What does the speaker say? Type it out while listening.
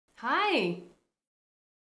Hi,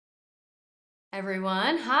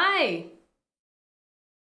 everyone. Hi.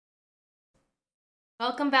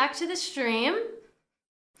 Welcome back to the stream.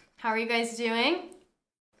 How are you guys doing?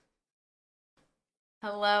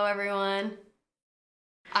 Hello, everyone.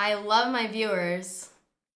 I love my viewers,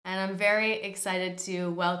 and I'm very excited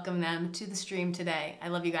to welcome them to the stream today. I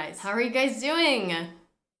love you guys. How are you guys doing? How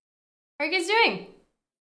are you guys doing?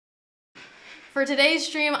 For today's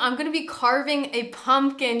stream, I'm gonna be carving a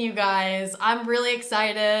pumpkin, you guys. I'm really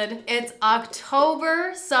excited. It's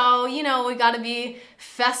October, so you know, we gotta be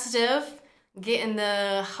festive, get in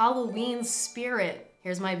the Halloween spirit.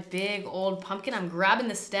 Here's my big old pumpkin. I'm grabbing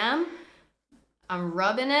the stem, I'm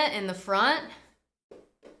rubbing it in the front,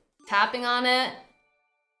 tapping on it,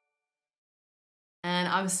 and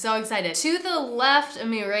I'm so excited. To the left of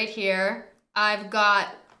me right here, I've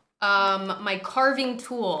got my carving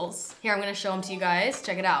tools. Here, I'm gonna show them to you guys.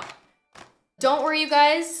 Check it out. Don't worry, you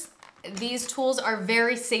guys. These tools are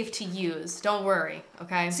very safe to use. Don't worry,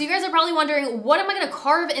 okay? So you guys are probably wondering, what am I gonna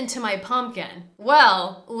carve into my pumpkin?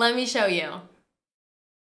 Well, let me show you.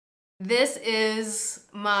 This is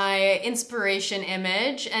my inspiration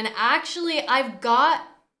image, and actually I've got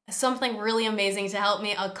something really amazing to help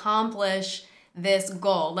me accomplish this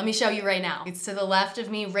goal. Let me show you right now. It's to the left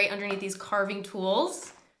of me, right underneath these carving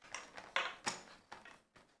tools.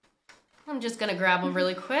 I'm just gonna grab them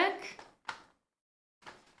really quick.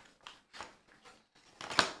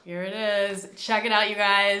 Here it is. Check it out, you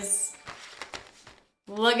guys.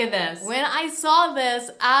 Look at this. When I saw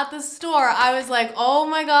this at the store, I was like, oh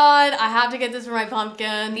my God, I have to get this for my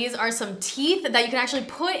pumpkin. These are some teeth that you can actually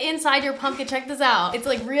put inside your pumpkin. Check this out. It's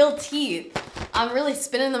like real teeth. I'm really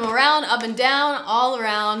spinning them around, up and down, all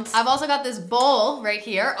around. I've also got this bowl right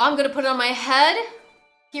here. I'm gonna put it on my head.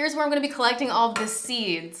 Here's where I'm gonna be collecting all of the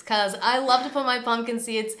seeds, because I love to put my pumpkin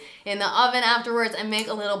seeds in the oven afterwards and make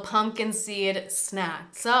a little pumpkin seed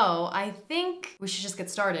snack. So I think we should just get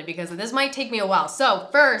started, because this might take me a while. So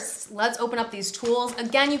first, let's open up these tools.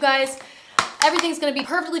 Again, you guys, everything's gonna be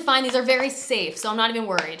perfectly fine. These are very safe, so I'm not even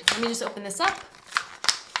worried. Let me just open this up.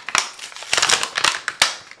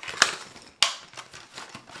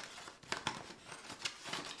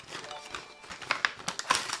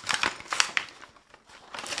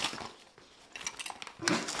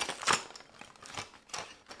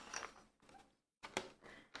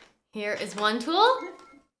 Here is one tool.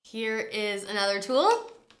 Here is another tool.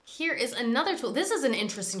 Here is another tool. This is an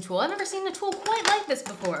interesting tool. I've never seen a tool quite like this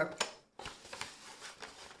before.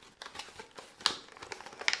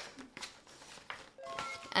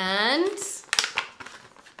 And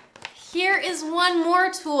here is one more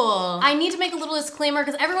tool. I need to make a little disclaimer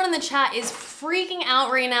because everyone in the chat is freaking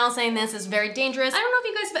out right now saying this is very dangerous. I don't know if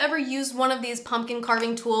you guys have ever used one of these pumpkin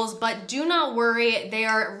carving tools, but do not worry, they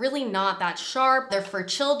are really not that sharp. They're for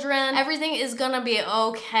children. Everything is gonna be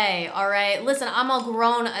okay, all right? Listen, I'm a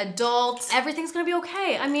grown adult. Everything's gonna be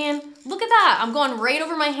okay. I mean, look at that. I'm going right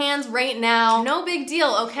over my hands right now. No big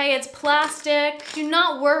deal, okay? It's plastic. Do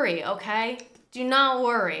not worry, okay? Do not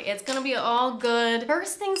worry, it's gonna be all good.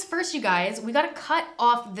 First things first, you guys, we gotta cut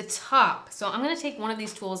off the top. So I'm gonna take one of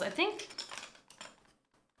these tools, I think.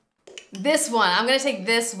 This one, I'm gonna take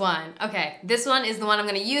this one. Okay, this one is the one I'm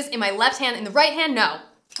gonna use in my left hand. In the right hand, no.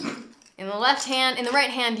 In the left hand, in the right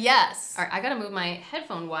hand, yes. All right, I gotta move my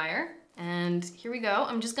headphone wire. And here we go.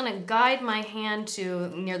 I'm just gonna guide my hand to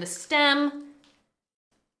near the stem.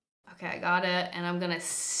 Okay, I got it, and I'm gonna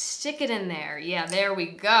stick it in there. Yeah, there we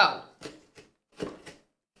go.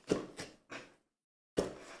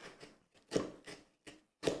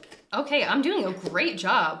 Okay, I'm doing a great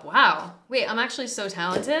job. Wow. Wait, I'm actually so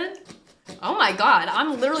talented. Oh my God,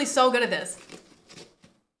 I'm literally so good at this.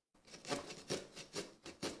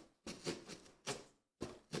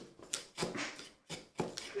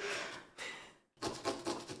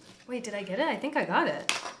 Wait, did I get it? I think I got it.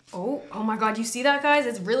 Oh my God, you see that, guys?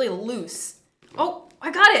 It's really loose. Oh,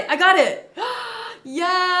 I got it, I got it.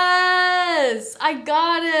 Yes, I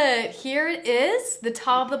got it. Here it is, the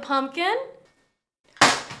top of the pumpkin.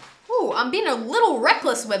 Ooh, I'm being a little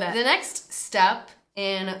reckless with it. The next step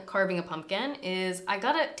in carving a pumpkin is I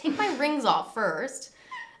gotta take my rings off first.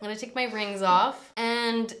 I'm gonna take my rings off,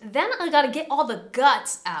 and then I gotta get all the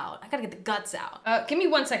guts out. I gotta get the guts out. Give me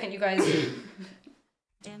 1 second, you guys.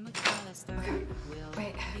 Jenn McAllister. Okay.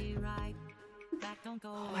 Wait. Oh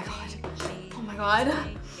my God. Oh my God.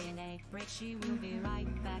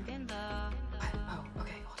 Oh,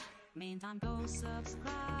 okay, hold on.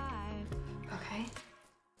 Okay.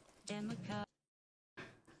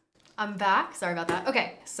 I'm back, sorry about that.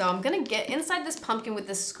 Okay, so I'm gonna get inside this pumpkin with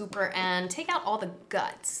this scooper and take out all the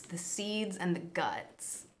guts, the seeds and the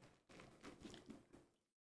guts.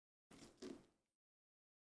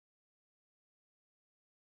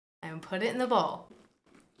 and put it in the bowl.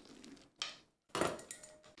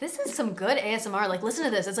 This is some good ASMR. Like, listen to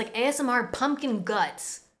this. It's like ASMR pumpkin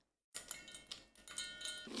guts.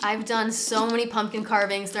 I've done so many pumpkin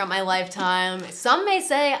carvings throughout my lifetime. Some may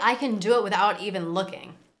say I can do it without even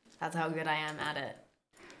looking. That's how good I am at it.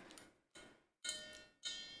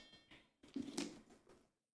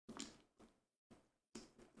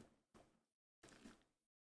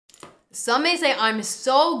 Some may say I'm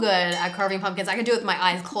so good at carving pumpkins, I can do it with my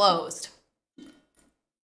eyes closed.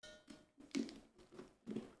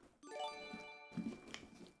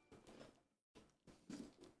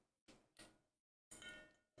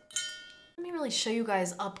 Let me really show you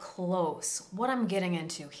guys up close what I'm getting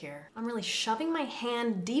into here. I'm really shoving my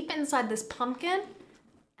hand deep inside this pumpkin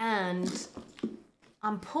and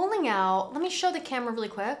I'm pulling out, let me show the camera really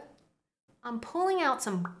quick. I'm pulling out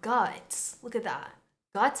some guts. Look at that.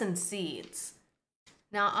 Guts and seeds.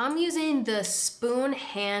 Now I'm using the spoon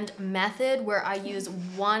hand method where I use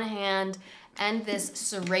one hand and this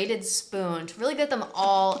serrated spoon to really get them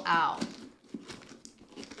all out.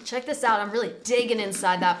 Check this out, I'm really digging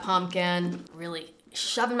inside that pumpkin, really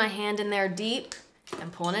shoving my hand in there deep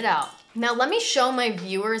and pulling it out. Now let me show my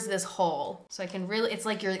viewers this hole so I can really, it's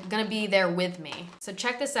like you're gonna be there with me. So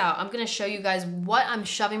check this out, I'm gonna show you guys what I'm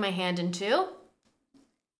shoving my hand into.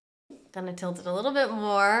 Gonna tilt it a little bit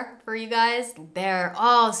more for you guys. There,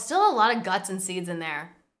 oh, still a lot of guts and seeds in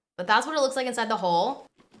there. But that's what it looks like inside the hole.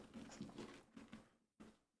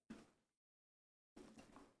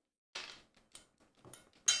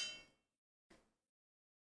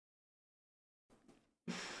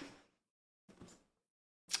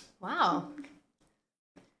 Wow.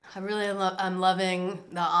 I'm loving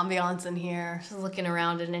the ambiance in here. Just looking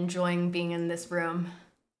around and enjoying being in this room.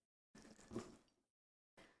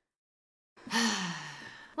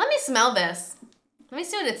 Let me smell this. Let me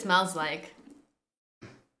see what it smells like.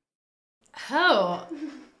 Oh,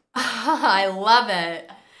 I love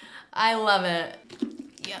it. I love it.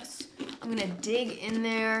 Yes, I'm gonna dig in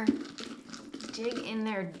there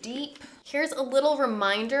deep. Here's a little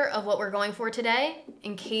reminder of what we're going for today.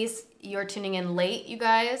 In case you're tuning in late, you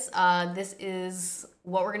guys, this is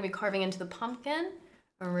what we're gonna be carving into the pumpkin.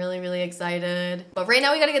 I'm really, really excited. But right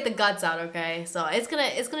now we gotta get the guts out, okay? So it's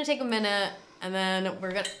gonna take a minute and then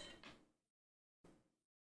we're gonna,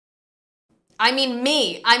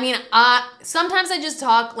 sometimes I just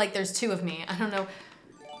talk like there's two of me. I don't know.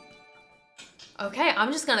 Okay,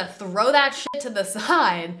 I'm just gonna throw that shit to the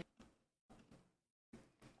side.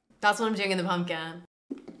 That's what I'm doing in the pumpkin.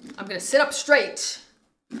 I'm gonna sit up straight.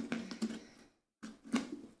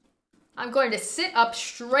 I'm going to sit up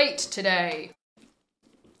straight today.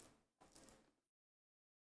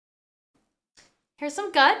 Here's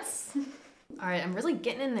some guts. All right, I'm really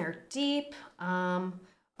getting in there deep.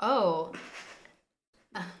 Oh.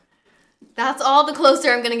 That's all the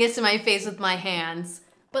closer I'm gonna get to my face with my hands.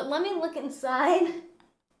 But let me look inside.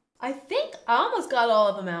 I think I almost got all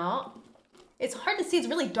of them out. It's hard to see, it's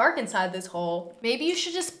really dark inside this hole. Maybe you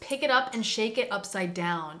should just pick it up and shake it upside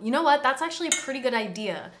down. You know what, that's actually a pretty good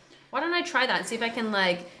idea. Why don't I try that and see if I can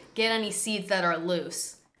like get any seeds that are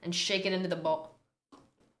loose and shake it into the bowl.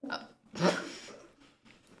 Oh.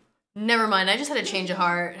 Never mind, I just had a change of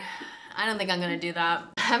heart. I don't think I'm gonna do that.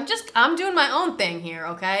 I'm doing my own thing here,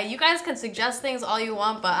 okay? You guys can suggest things all you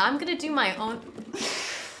want, but I'm gonna do my own.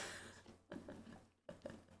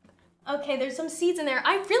 Okay, there's some seeds in there.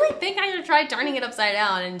 I really think I should try turning it upside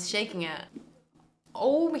down and shaking it.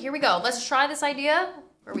 Oh, here we go. Let's try this idea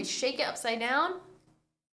where we shake it upside down.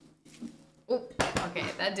 Oh, okay,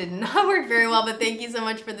 that did not work very well, but thank you so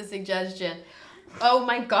much for the suggestion. Oh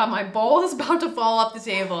my God, my bowl is about to fall off the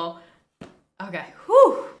table. Okay,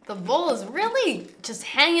 whew. The bowl is really just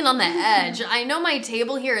hanging on the edge. I know my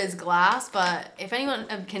table here is glass, but if anyone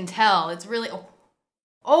can tell, it's really,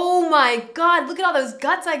 oh my God, look at all those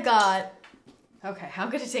guts I got. Okay, I'm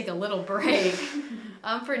gonna take a little break.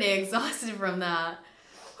 I'm pretty exhausted from that.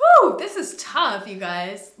 Whew, this is tough, you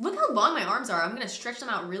guys. Look how long my arms are. I'm gonna stretch them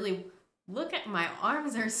out really. Look at my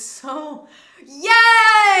arms, they're so,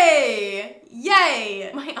 yay!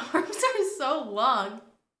 Yay! My arms are so long.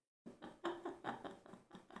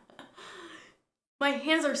 My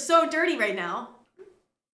hands are so dirty right now.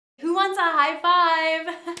 Who wants a high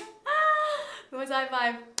five? Who wants a high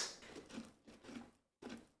five?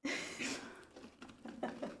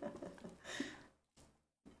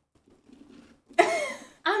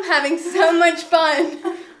 I'm having so much fun.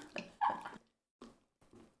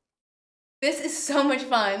 This is so much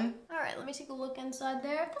fun. All right, let me take a look inside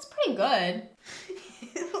there. That's pretty good.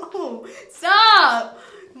 Ew, stop!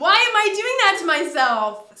 Why am I doing that to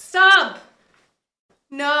myself? Stop!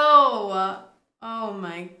 No. Oh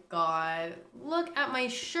my God. Look at my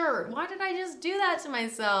shirt. Why did I just do that to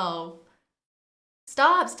myself?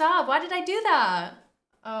 Stop, stop. Why did I do that?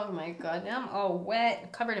 Oh my God, now I'm all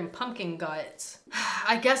wet, covered in pumpkin guts.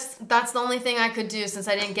 I guess that's the only thing I could do since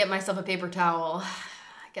I didn't get myself a paper towel.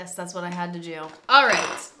 I guess that's what I had to do. All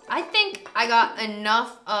right, I think I got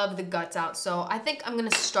enough of the guts out, so I think I'm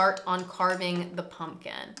gonna start on carving the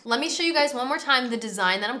pumpkin. Let me show you guys one more time the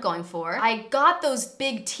design that I'm going for. I got those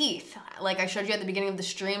big teeth, like I showed you at the beginning of the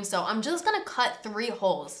stream, so I'm just gonna cut 3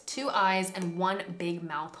 holes, 2 eyes and 1 big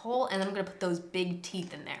mouth hole, and then I'm gonna put those big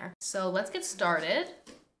teeth in there. So let's get started.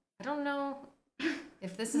 I don't know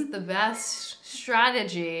if this is the best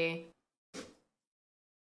strategy.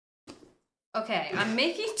 Okay, I'm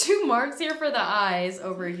making 2 marks here for the eyes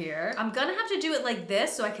over here. I'm gonna have to do it like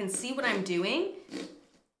this so I can see what I'm doing.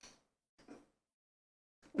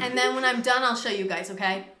 And then when I'm done, I'll show you guys,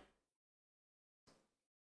 okay?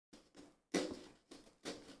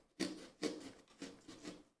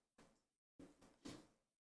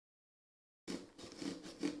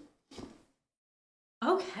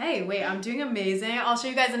 Okay, wait, I'm doing amazing. I'll show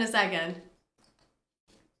you guys in a second.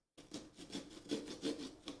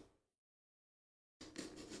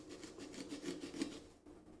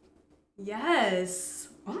 Yes.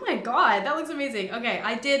 Oh my God, that looks amazing. Okay,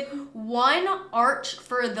 I did 1 arch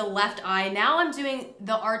for the left eye. Now I'm doing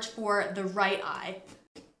the arch for the right eye.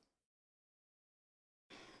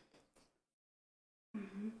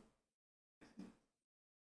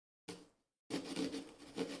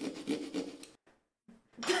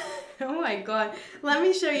 Oh my God, let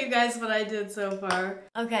me show you guys what I did so far.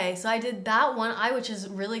 Okay, so I did that one eye, which is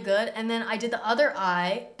really good, and then I did the other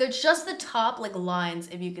eye. There's just the top like lines,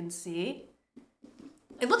 if you can see.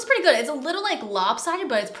 It looks pretty good. It's a little like lopsided,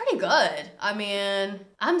 but it's pretty good. I mean,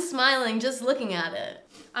 I'm smiling just looking at it.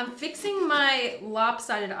 I'm fixing my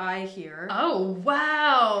lopsided eye here. Oh,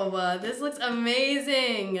 wow, this looks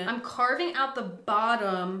amazing. I'm carving out the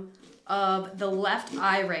bottom of the left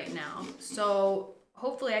eye right now. So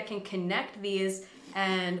hopefully I can connect these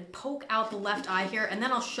and poke out the left eye here, and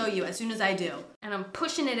then I'll show you as soon as I do. And I'm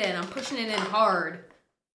pushing it in hard.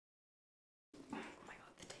 Oh my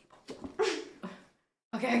God, the table.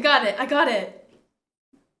 Okay, I got it.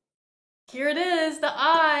 Here it is, the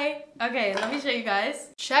eye. Okay, let me show you guys.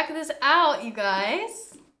 Check this out, you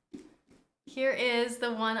guys. Here is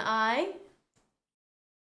the one eye.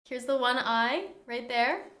 Here's the one eye right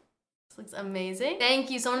there. This looks amazing.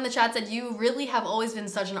 Thank you. Someone in the chat said you really have always been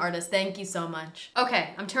such an artist. Thank you so much.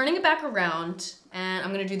 Okay, I'm turning it back around and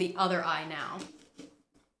I'm gonna do the other eye now.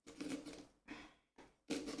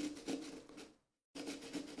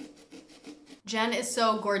 Jen is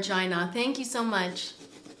so gorgina. Thank you so much.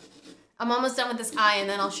 I'm almost done with this eye and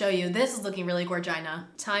then I'll show you. This is looking really gorgina.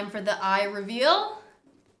 Time for the eye reveal.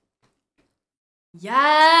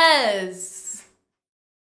 Yes!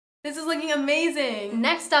 This is looking amazing.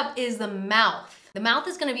 Next up is the mouth. The mouth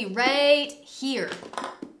is gonna be right here,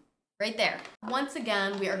 right there. Once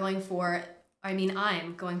again, we are going for,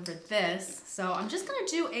 I'm going for this. So I'm just gonna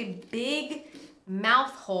do a big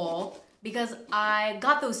mouth hole because I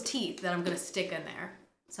got those teeth that I'm gonna stick in there.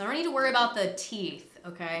 So I don't need to worry about the teeth,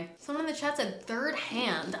 okay? Someone in the chat said third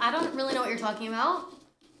hand. I don't really know what you're talking about.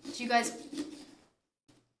 Do you guys?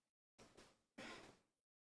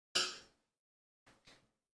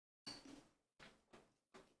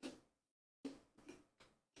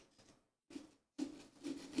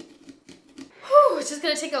 Whew, just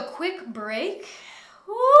gonna take a quick break.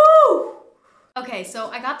 Woo! Okay, so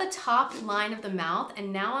I got the top line of the mouth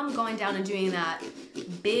and now I'm going down and doing that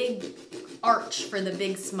big arch for the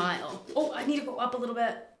big smile. Oh, I need to go up a little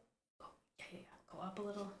bit. Oh, yeah. Go up a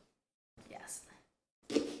little. Yes.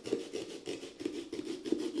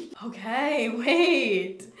 Okay,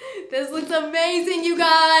 wait. This looks amazing, you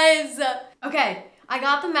guys. Okay, I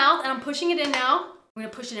got the mouth and I'm pushing it in now. I'm gonna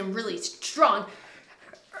push it in really strong.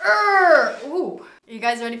 Ooh. Are you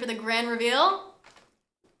guys ready for the grand reveal?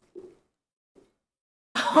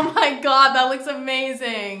 Oh my God, that looks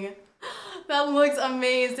amazing. That looks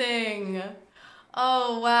amazing.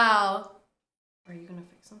 Oh, wow. Are you gonna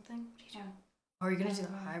fix something? What are you doing? Oh, are you gonna do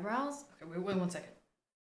the eyebrows? Okay, wait 1 second.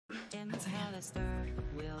 Jenn McAllister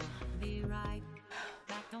will be right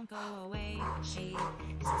back. Don't go away. She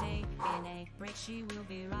is taking a break. She will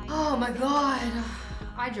be right. Oh my God.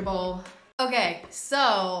 Hydra bowl. Okay,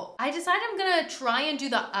 so I decided I'm gonna try and do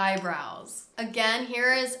the eyebrows. Again,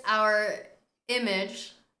 here is our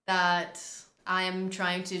image that I am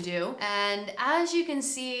trying to do. And as you can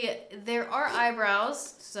see, there are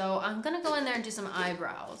eyebrows. So I'm gonna go in there and do some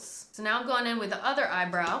eyebrows. So now I'm going in with the other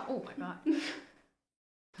eyebrow. Oh my God.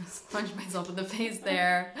 I punched myself in the face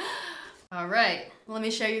there. All right, let me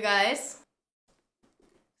show you guys.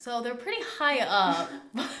 So they're pretty high up,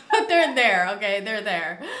 but they're there, okay? They're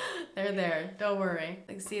there. They're there, don't worry.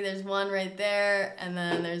 Like, see, there's one right there, and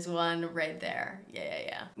then there's one right there.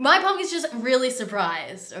 Yeah. My pumpkin's just really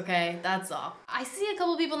surprised, okay? That's all. I see a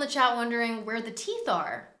couple people in the chat wondering where the teeth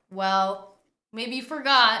are. Well, maybe you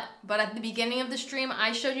forgot, but at the beginning of the stream,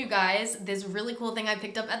 I showed you guys this really cool thing I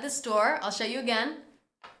picked up at the store. I'll show you again,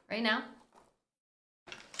 right now.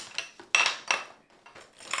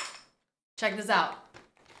 Check this out.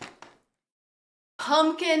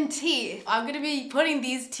 Pumpkin teeth. I'm gonna be putting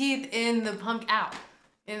these teeth in the pumpkin.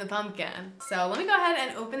 So let me go ahead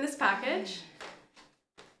and open this package.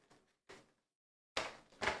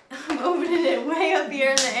 I'm opening it way up here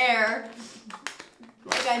in the air.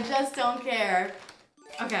 Like I just don't care.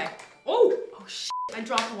 Okay. Oh shit, I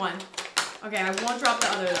dropped one. Okay, I won't drop the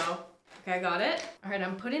other though. Okay, I got it. All right,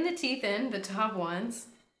 I'm putting the teeth in, the top ones.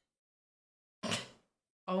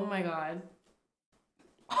 Oh my God.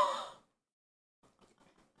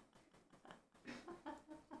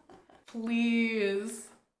 Please.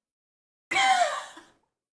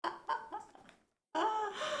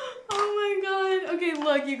 Oh my God. Okay,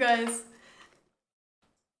 look, you guys.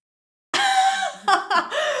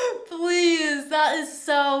 Please, that is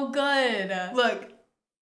so good. Look.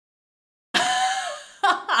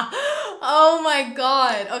 Oh my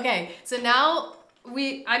God. Okay, so now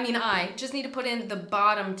I just need to put in the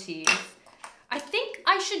bottom teeth. I think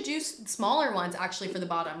I should do smaller ones actually for the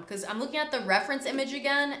bottom because I'm looking at the reference image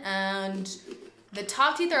again and the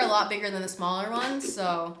top teeth are a lot bigger than the smaller ones.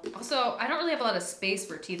 So also I don't really have a lot of space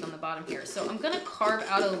for teeth on the bottom here. So I'm gonna carve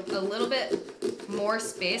out a little bit more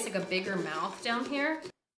space, like a bigger mouth down here.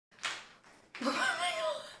 Oh my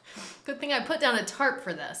God. Good thing I put down a tarp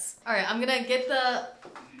for this. All right, I'm gonna get the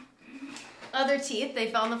other teeth.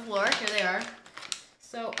 They fell on the floor, here they are.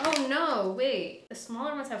 So, oh no, wait. The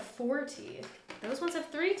smaller ones have 4 teeth. Those ones have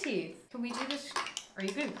 3 teeth. Can we do this? Are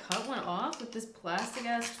you gonna cut one off with this plastic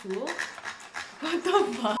ass tool? What the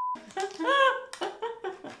fuck?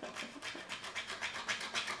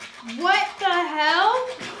 What the hell?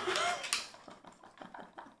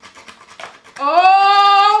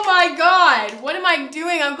 Oh my God. What am I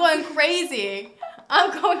doing? I'm going crazy.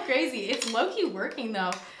 I'm going crazy. It's low-key working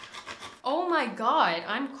though. Oh my God.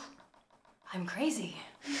 I'm crazy.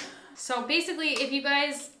 So basically, if you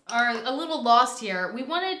guys are a little lost here, I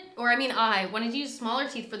wanted to use smaller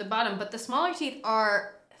teeth for the bottom, but the smaller teeth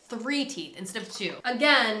are 3 teeth instead of 2.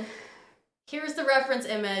 Again, here's the reference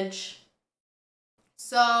image.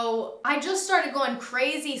 So I just started going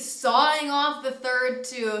crazy, sawing off the 3rd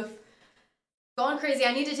tooth. Going crazy.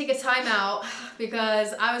 I need to take a timeout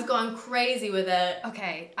because I was going crazy with it.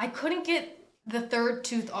 Okay, I couldn't get the 3rd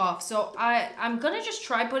tooth off, so I'm gonna just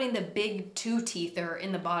try putting the big 2-teether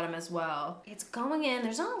in the bottom as well. It's going in.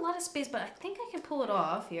 There's not a lot of space, but I think I can pull it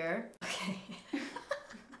off here. Okay.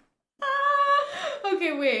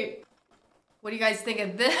 Okay, wait. What do you guys think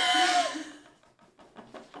of this?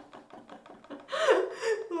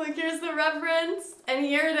 Look, here's the reference, and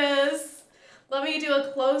here it is. Let me do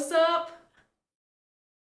a close-up.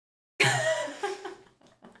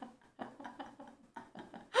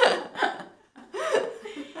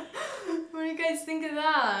 What do you guys think of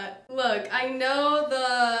that? Look, I know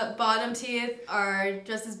the bottom teeth are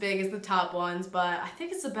just as big as the top ones, but I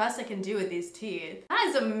think it's the best I can do with these teeth. That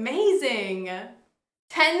is amazing.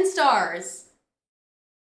 10 stars.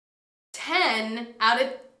 10 out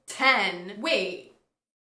of 10. Wait,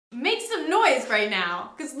 make some noise right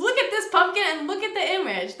now, because look at this pumpkin and look at the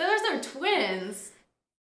image. Those are twins.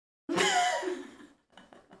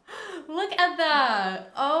 Look at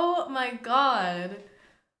that. Oh my God.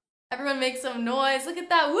 Everyone make some noise. Look at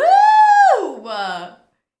that. Woo!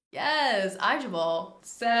 Yes, Ajabal.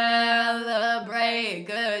 Celebrate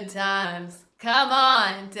good times. Come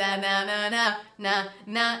on.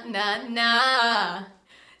 Da-na-na-na-na-na-na-na.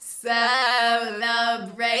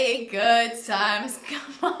 Celebrate good times.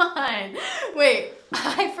 Come on. Wait,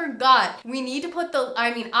 I forgot. We need to put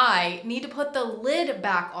I need to put the lid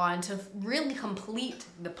back on to really complete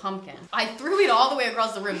the pumpkin. I threw it all the way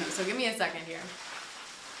across the room though, so give me a second here.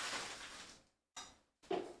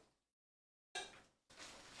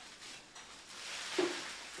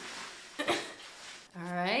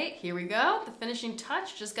 All right, here we go. The finishing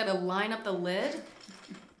touch. Just gotta line up the lid.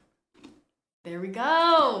 There we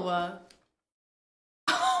go.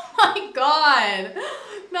 Oh my God.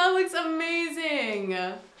 That looks amazing.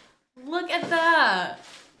 Look at that.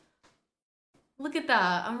 Look at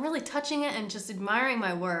that. I'm really touching it and just admiring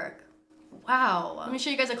my work. Wow. Let me show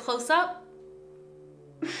you guys a close-up.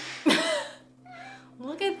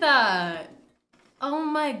 Look at that. Oh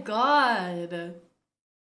my god.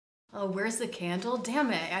 Oh, where's the candle?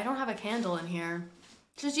 Damn it, I don't have a candle in here.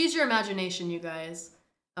 Just use your imagination, you guys.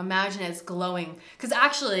 Imagine it's glowing. Because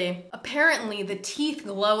actually, apparently the teeth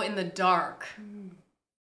glow in the dark.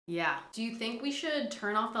 Yeah. Do you think we should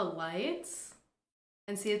turn off the lights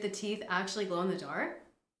and see if the teeth actually glow in the dark?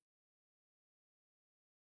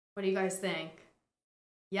 What do you guys think?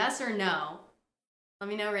 Yes or no? Let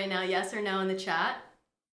me know right now, yes or no in the chat.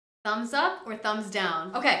 Thumbs up or thumbs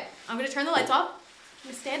down? Okay, I'm gonna turn the lights off.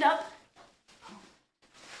 I'm gonna stand up.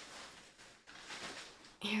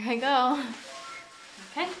 Here I go.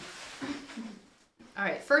 Okay. All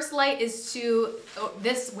right, first light is to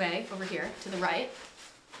this way, over here, to the right.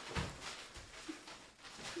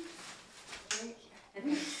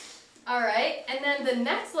 All right, and then the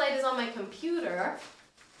next light is on my computer.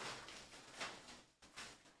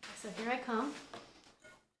 So here I come.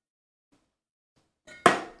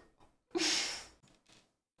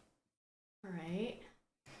 All right.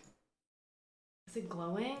 Is it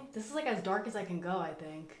glowing? This is like as dark as I can go, I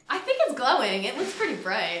think. I think it's glowing. It looks pretty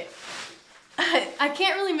bright. I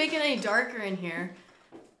can't really make it any darker in here.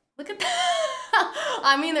 Look at that.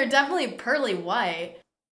 I mean, they're definitely pearly white.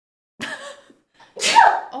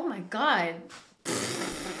 Oh my god.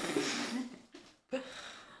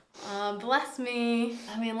 Bless me.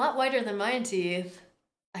 I mean, a lot whiter than my teeth.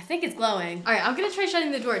 I think it's glowing. All right, I'm gonna try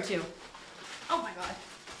shutting the door too. Oh my god.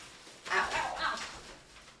 Ow, ow, ow.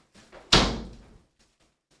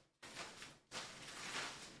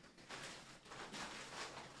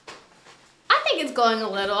 I think it's glowing a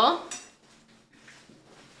little.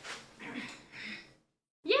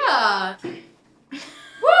 Yeah.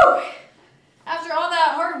 Woo! After all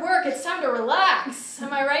that hard work, it's time to relax.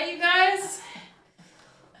 Am I right, you guys?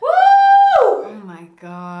 Woo! Oh my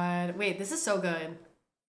god. Wait, this is so good.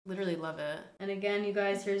 Literally love it. And again, you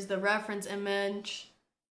guys, here's the reference image.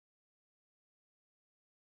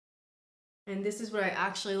 And this is what I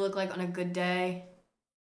actually look like on a good day.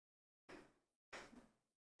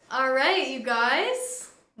 All right, you guys.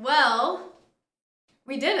 Well,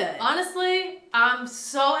 we did it. Honestly, I'm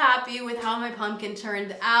so happy with how my pumpkin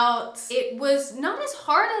turned out. It was not as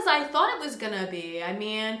hard as I thought it was gonna be. I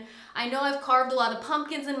mean, I know I've carved a lot of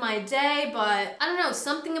pumpkins in my day, but I don't know,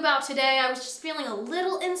 something about today, I was just feeling a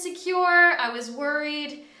little insecure. I was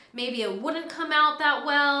worried maybe it wouldn't come out that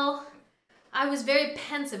well. I was very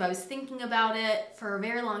pensive. I was thinking about it for a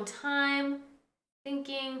very long time.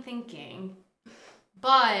 Thinking.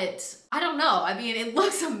 But I don't know. I mean, it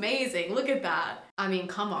looks amazing. Look at that. I mean,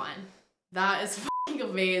 come on. That is fucking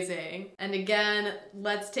amazing. And again,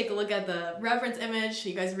 let's take a look at the reference image so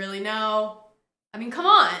you guys really know. I mean, come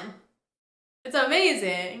on. It's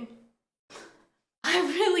amazing. I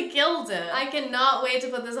really killed it. I cannot wait to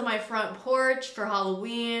put this on my front porch for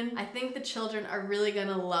Halloween. I think the children are really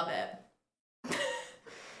gonna love it.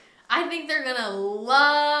 I think they're gonna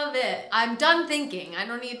love it. I'm done thinking. I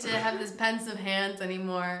don't need to have this pensive hands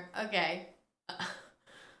anymore. Okay.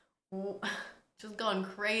 Just going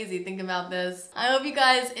crazy thinking about this. I hope you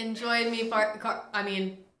guys enjoyed me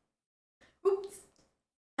oops.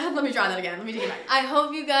 Let me try that again. Let me take it back. I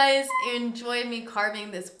hope you guys enjoyed me carving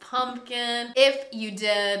this pumpkin. If you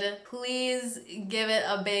did, please give it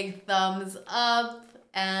a big thumbs up.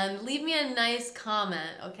 And leave me a nice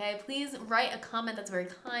comment, okay? Please write a comment that's very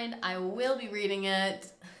kind. I will be reading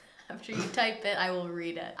it. After you type it, I will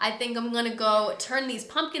read it. I think I'm gonna go turn these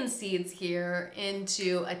pumpkin seeds here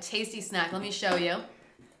into a tasty snack. Let me show you.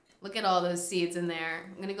 Look at all those seeds in there.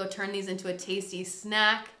 I'm gonna go turn these into a tasty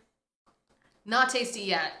snack. Not tasty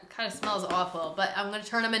yet. Kind of smells awful, but I'm gonna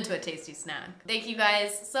turn them into a tasty snack. Thank you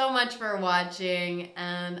guys so much for watching,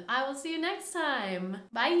 and I will see you next time.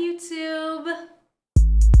 Bye, YouTube.